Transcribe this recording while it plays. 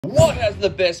What has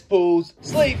the best pulls,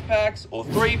 sleeve packs or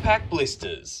 3-pack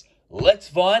blisters? Let's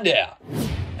find out.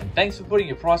 And thanks for putting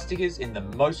your price stickers in the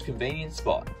most convenient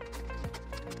spot.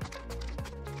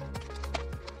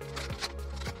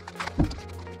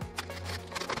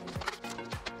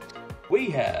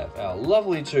 We have our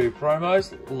lovely 2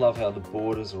 promos. Love how the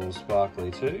borders are all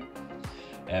sparkly too.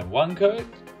 And 1 code,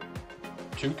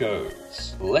 2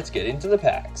 codes. Let's get into the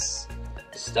packs.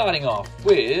 Starting off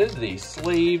with the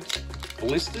sleeved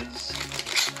blisters.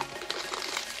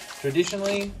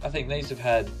 Traditionally, I think these have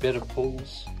had better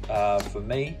pulls for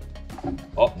me.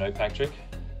 Oh, no pack trick.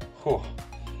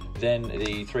 Than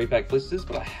the 3-pack blisters,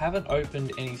 but I haven't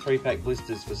opened any 3-pack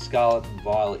blisters for Scarlet and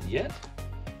Violet yet.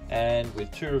 And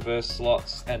with 2 reverse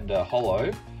slots and a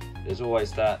holo, there's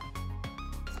always that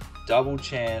double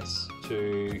chance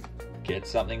to get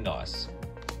something nice.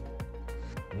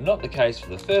 Not the case for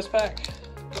the first pack.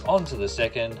 On to the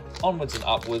second, onwards and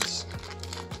upwards.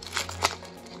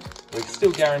 We're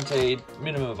still guaranteed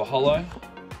minimum of a holo,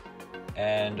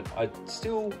 and I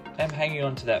still am hanging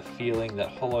on to that feeling that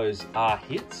holos are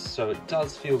hits, so it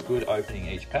does feel good opening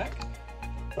each pack.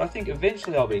 But I think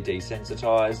eventually I'll be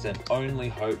desensitized and only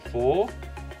hope for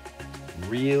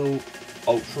real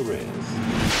ultra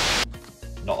rares.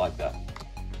 Not like that.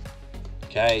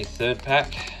 Okay, 3rd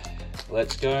pack.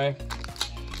 Let's go.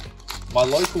 My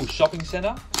local shopping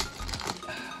centre,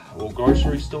 or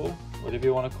grocery store, whatever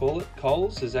you want to call it,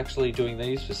 Coles, is actually doing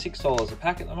these for $6 a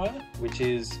pack at the moment, which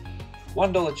is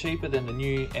 $1 cheaper than the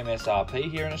new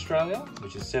MSRP here in Australia,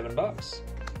 which is $7.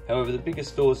 However, the bigger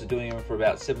stores are doing them for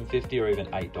about $7.50 or even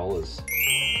 $8.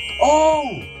 Oh!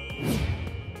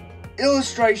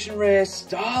 Illustration rare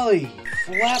Starly,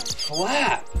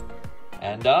 flap.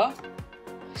 And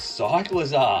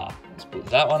Cyclizar. Let's put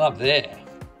that one up there.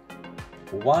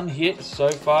 1 hit so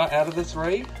far out of the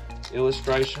 3,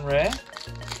 illustration rare.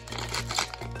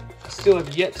 I still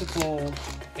have yet to pull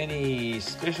any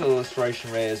special illustration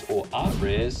rares or art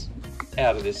rares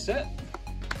out of this set,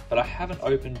 but I haven't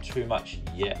opened too much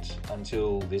yet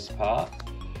until this part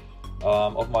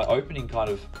of my opening, kind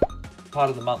of part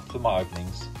of the month for my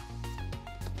openings,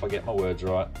 if I get my words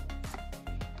right.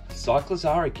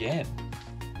 Cyclizar again.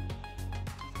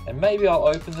 And maybe I'll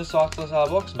open the Cyclizar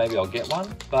box, maybe I'll get one,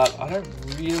 but I don't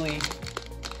really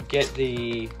get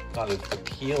the kind of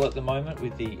appeal at the moment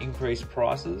with the increased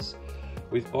prices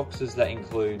with boxes that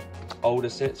include older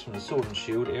sets from the Sword and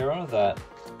Shield era that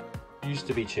used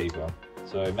to be cheaper.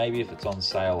 So maybe if it's on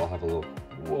sale, I'll have a look.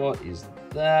 What is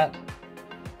that?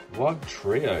 Wug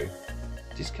Trio.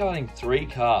 Discarding 3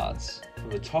 cards from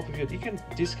the top of your... You can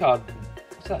discard,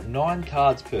 what's that, 9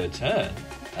 cards per turn?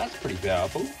 That's pretty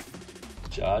powerful.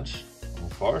 Charge, or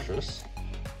Fortress,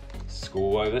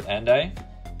 School Over, and a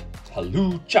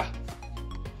Halucha.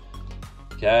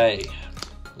 Okay,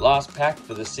 last pack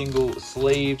for the single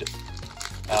sleeved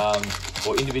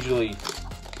or individually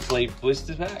sleeved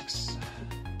blister packs.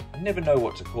 I never know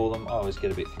what to call them. I always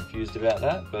get a bit confused about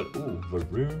that, but ooh,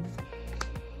 Varoon.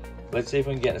 Let's see if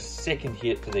we can get a second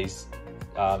hit for these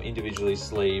individually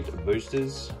sleeved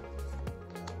boosters.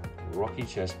 Rocky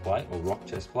chest plate, or rock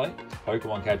chest plate,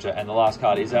 Pokemon catcher, and the last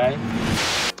card is a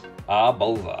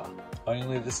Arbulva.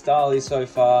 Only the Starly so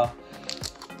far.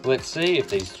 Let's see if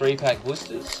these 3-pack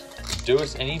blisters do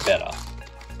us any better.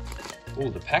 Oh,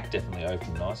 the pack definitely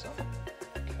opened nicer.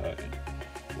 Okay.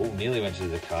 Oh, nearly went to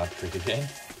the card trick again.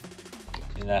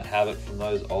 In that habit from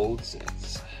those old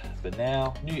sets. But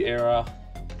now, new era,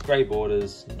 grey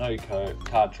borders, no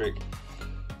card trick,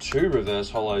 2 reverse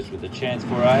holos with a chance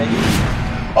for a...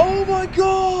 Oh my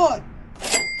god!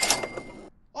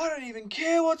 I don't even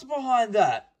care what's behind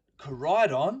that.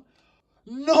 Koraidon?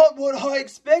 Not what I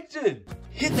expected.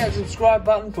 Hit that subscribe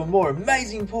button for more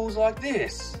amazing pulls like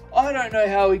this. I don't know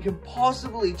how we can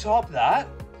possibly top that.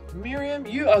 Miriam,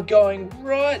 you are going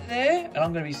right there, and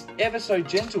I'm going to be ever so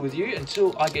gentle with you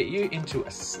until I get you into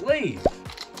a sleeve.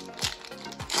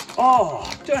 Oh,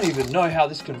 don't even know how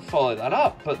this can follow that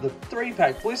up, but the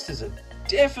 3-pack blisters are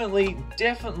definitely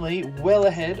well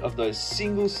ahead of those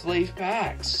single sleeve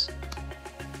packs.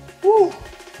 Woo,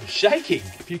 I'm shaking,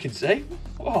 if you can see.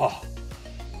 Oh,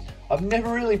 I've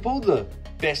never really pulled the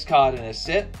best card in a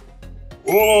set.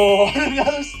 Oh,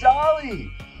 another Starly.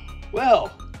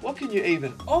 Well, what can you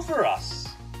even offer us?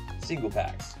 Single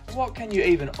packs. What can you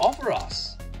even offer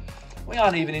us? We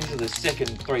aren't even into the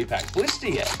second 3-pack blister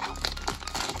yet.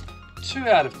 2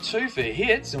 out of 2 for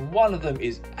hits, and one of them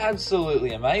is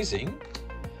absolutely amazing.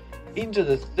 Into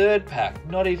the 3rd pack,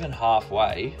 not even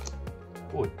halfway.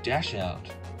 Oh, Dash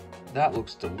Hound. That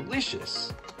looks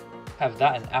delicious. Have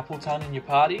that and Appleton in your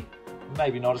party.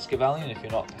 Maybe not a Scavalion if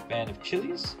you're not a fan of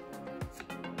chilies.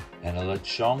 And a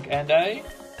Lechonk and a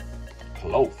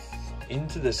Cloth.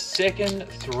 Into the second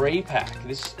 3-pack.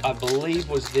 This, I believe,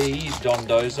 was the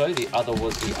Dondozo. The other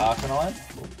was the Arcanine.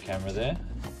 Oh, camera there.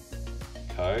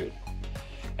 Code.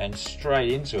 And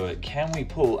straight into it. Can we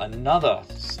pull another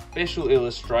special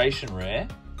illustration rare?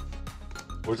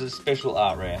 Or is it a special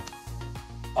art rare?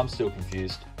 I'm still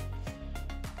confused.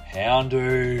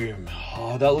 Houndoom.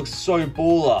 Oh, that looks so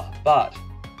baller. But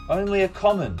only a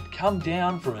common. Come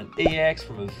down from an EX,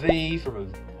 from a V,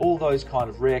 from all those kind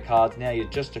of rare cards. Now you're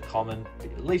just a common.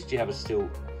 At least you have still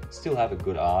have a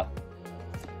good art.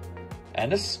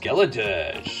 And a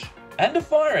Skeledirge. And a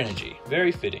Fire Energy.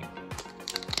 Very fitting.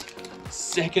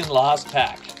 Second last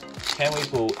pack. Can we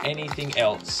pull anything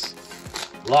else?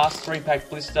 Last 3-pack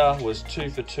blister was 2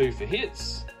 for 2 for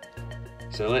hits.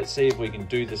 So let's see if we can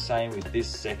do the same with this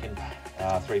second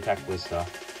 3-pack blister.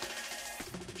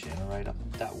 Generator.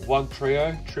 That Wug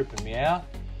Trio tripping me out.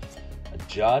 A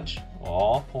Judge.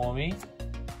 Oh, poor me.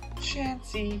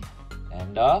 Chansey.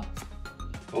 And oh,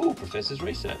 Professor's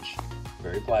Research.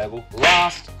 Very playable.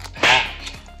 Last pack.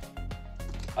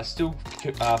 I still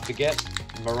forget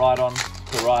Miraidon,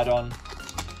 Koraidon.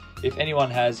 If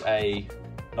anyone has a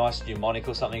nice mnemonic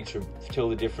or something to tell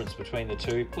the difference between the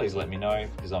two, please let me know,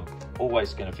 because I'm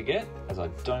always going to forget, as I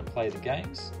don't play the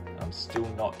games. I'm still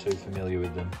not too familiar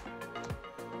with them.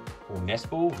 Ooh,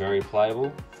 Nestball, very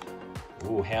playable.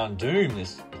 Ooh,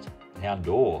 Houndoom,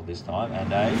 Houndour this time,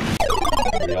 and a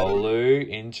Riolu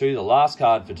into the last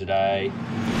card for today.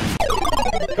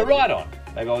 Koraidon.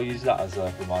 Maybe I'll use that as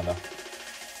a reminder.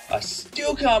 I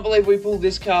still can't believe we pulled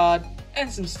this card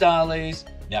and some Starlies.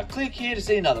 Now click here to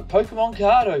see another Pokemon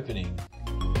card opening.